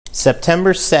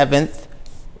September 7th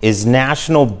is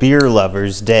National Beer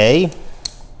Lovers Day.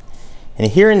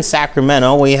 And here in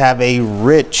Sacramento, we have a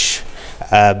rich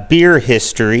beer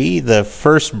history. The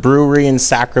first brewery in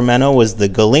Sacramento was the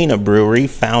Galena Brewery,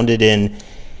 founded in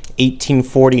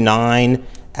 1849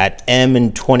 at M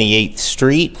and 28th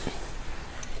Street.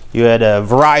 You had a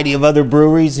variety of other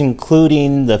breweries,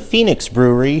 including the Phoenix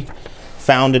Brewery,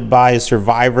 founded by a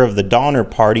survivor of the Donner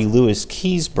Party,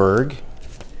 Keseberg.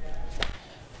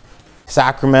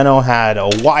 Sacramento had a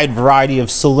wide variety of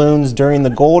saloons during the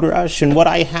gold rush, and what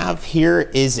I have here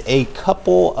is a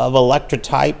couple of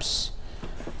electrotypes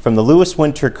from the Lewis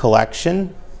Winter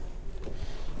collection,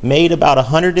 made about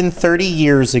 130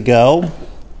 years ago.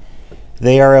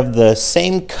 They are of the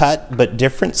same cut but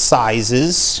different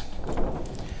sizes,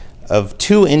 of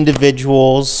two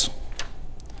individuals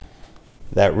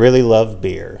that really love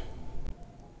beer.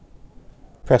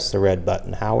 Press the red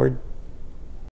button, Howard.